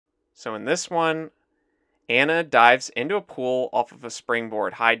So in this one, Anna dives into a pool off of a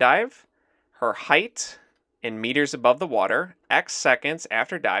springboard high dive. Her height in meters above the water, x seconds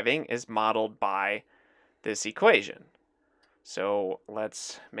after diving, is modeled by this equation. So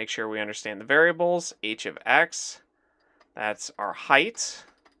let's make sure we understand the variables. H of x, that's our height,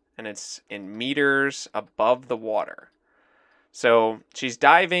 and it's in meters above the water. So she's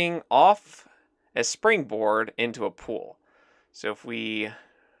diving off a springboard into a pool. So if we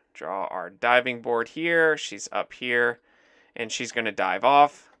draw our diving board here, she's up here, and she's going to dive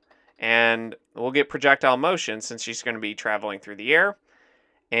off. And we'll get projectile motion since she's going to be traveling through the air.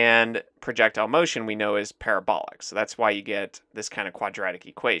 And projectile motion we know is parabolic. So that's why you get this kind of quadratic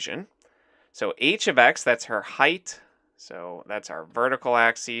equation. So h of x, that's her height. So that's our vertical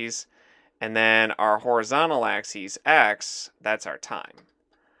axes. And then our horizontal axes, x, that's our time.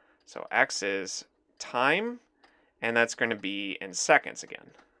 So x is time, and that's going to be in seconds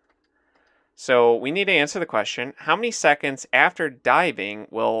again. So we need to answer the question, how many seconds after diving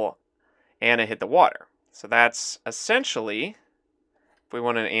will Anna hit the water? So that's essentially, if we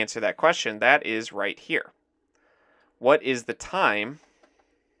want to answer that question, that is right here. What is the time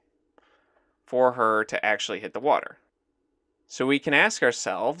for her to actually hit the water? So we can ask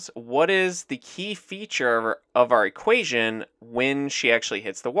ourselves, what is the key feature of our equation when she actually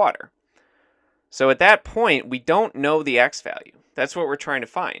hits the water? So at that point, we don't know the x value. That's what we're trying to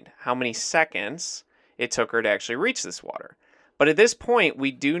find, how many seconds it took her to actually reach this water. But at this point, we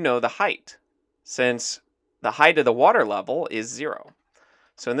do know the height, since the height of the water level is 0.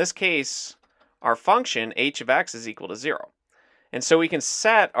 So in this case, our function, h of x, is equal to 0. And so we can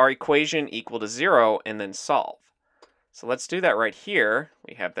set our equation equal to 0 and then solve. So let's do that right here.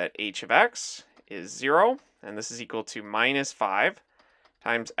 We have that h of x is 0, and this is equal to minus 5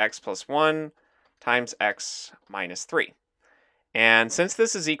 times x plus 1 times x minus 3. And since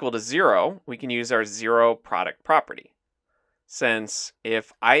this is equal to 0, we can use our zero product property. Since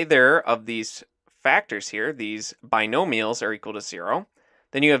if either of these factors here, these binomials, are equal to 0,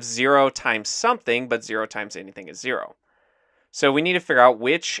 then you have 0 times something, but 0 times anything is 0. So we need to figure out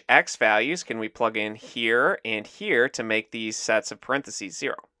which x values can we plug in here and here to make these sets of parentheses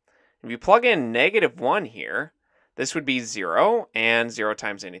 0. If you plug in -1 here, this would be 0, and 0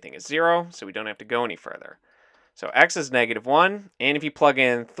 times anything is 0, so we don't have to go any further. So x is -1, and if you plug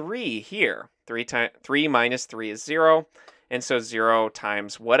in 3 here, 3 minus 3 is 0, and so 0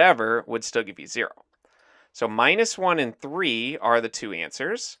 times whatever would still give you 0. So -1 and 3 are the two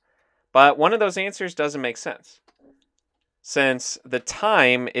answers, but one of those answers doesn't make sense, since the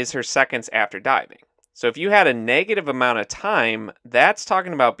time is her seconds after diving. So if you had a negative amount of time, that's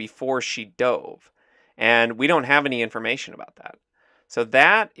talking about before she dove, and we don't have any information about that. So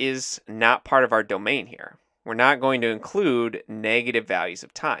that is not part of our domain here. We're not going to include negative values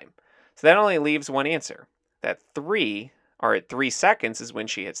of time. So that only leaves one answer, that 3, or at 3 seconds, is when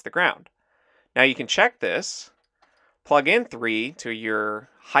she hits the ground. Now you can check this. Plug in 3 to your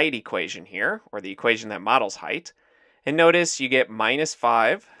height equation here, or the equation that models height, and notice you get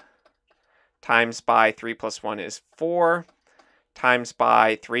 -5 times by 3 plus 1 is 4, times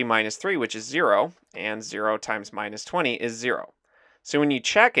by 3 minus 3, which is 0, and 0 times -20 is 0. So when you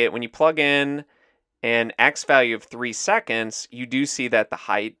check it, when you plug in an x value of 3 seconds, you do see that the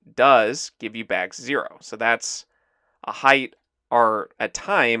height does give you back 0. So that's a height, or a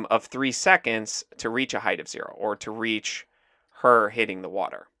time, of 3 seconds to reach a height of 0, or to reach her hitting the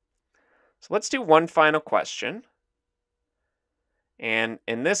water. So let's do one final question. And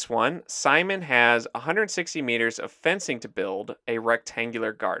in this one, Simon has 160 meters of fencing to build a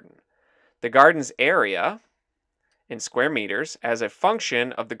rectangular garden. The garden's area, in square meters, as a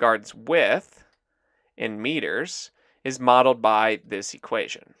function of the garden's width, in meters, is modeled by this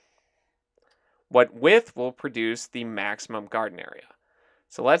equation. What width will produce the maximum garden area?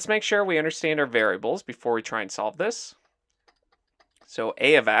 So let's make sure we understand our variables before we try and solve this. So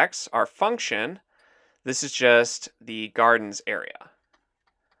a of x, our function, this is just the garden's area.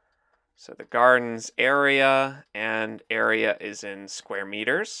 So the garden's area, and area is in square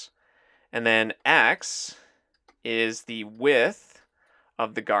meters. And then x is the width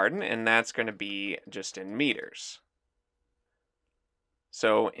of the garden, and that's going to be just in meters.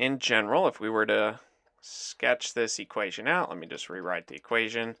 So in general, if we were to sketch this equation out, let me just rewrite the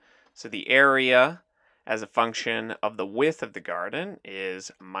equation. So the area as a function of the width of the garden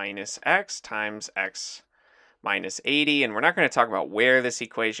is minus x times x minus 80. And we're not going to talk about where this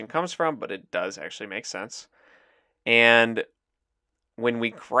equation comes from, but it does actually make sense. And when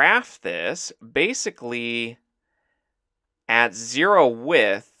we graph this, basically at 0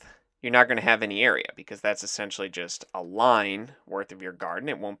 width, you're not going to have any area because that's essentially just a line worth of your garden.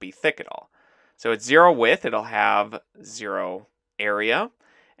 It won't be thick at all. So at 0 width, it'll have 0 area,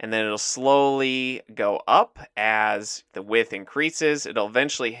 and then it'll slowly go up as the width increases. It'll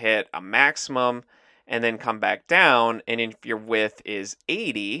eventually hit a maximum and then come back down. And if your width is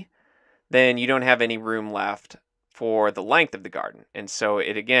 80, then you don't have any room left for the length of the garden. And so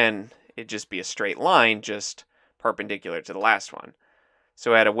it'd just be a straight line, just perpendicular to the last one.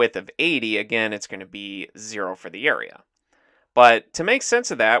 So at a width of 80, again, it's going to be 0 for the area. But to make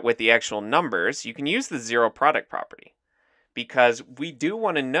sense of that with the actual numbers, you can use the zero product property, because we do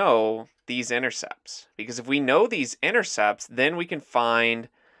want to know these intercepts. Because if we know these intercepts, then we can find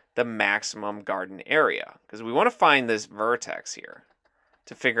the maximum garden area. Because we want to find this vertex here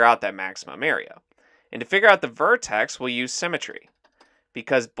to figure out that maximum area. And to figure out the vertex, we'll use symmetry,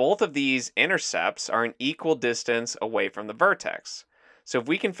 because both of these intercepts are an equal distance away from the vertex. So if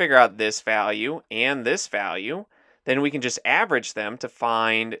we can figure out this value and this value, then we can just average them to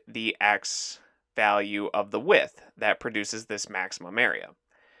find the x value of the width that produces this maximum area.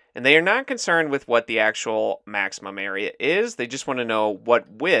 And they are not concerned with what the actual maximum area is. They just want to know what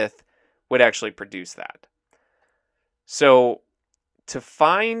width would actually produce that. So to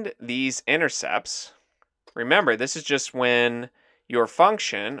find these intercepts, remember, this is just when your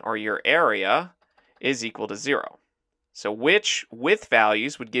function or your area is equal to 0. So which width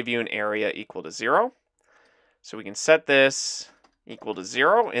values would give you an area equal to 0? So we can set this equal to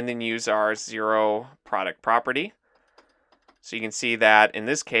 0 and then use our zero product property. So you can see that in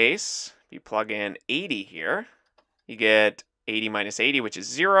this case, if you plug in 80 here, you get 80 minus 80, which is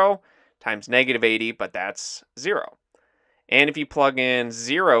 0, times negative 80, but that's 0. And if you plug in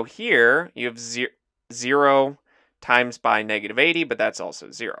 0 here, you have 0 times by negative 80, but that's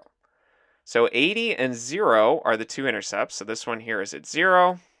also 0. So 80 and 0 are the two intercepts. So this one here is at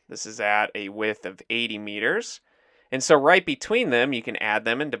 0. This is at a width of 80 meters. And so right between them, you can add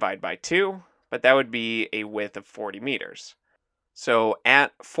them and divide by 2, but that would be a width of 40 meters. So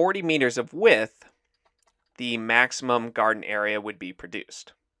at 40 meters of width, the maximum garden area would be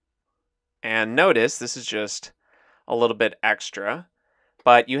produced. And notice this is just a little bit extra,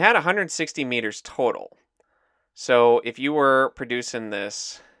 but you had 160 meters total. So if you were producing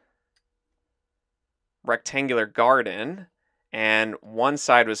this rectangular garden and one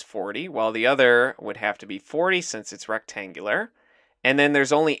side was 40, while the other would have to be 40 since it's rectangular, and then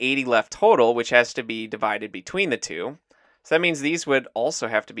there's only 80 left total, which has to be divided between the two. So that means these would also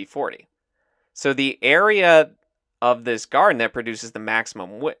have to be 40. So the area of this garden that produces the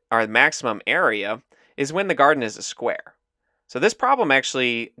maximum area is when the garden is a square. So this problem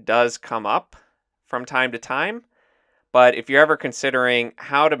actually does come up from time to time, but if you're ever considering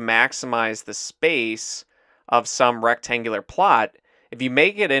how to maximize the space of some rectangular plot, if you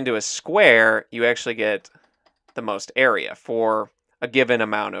make it into a square, you actually get the most area for a given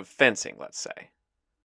amount of fencing, let's say.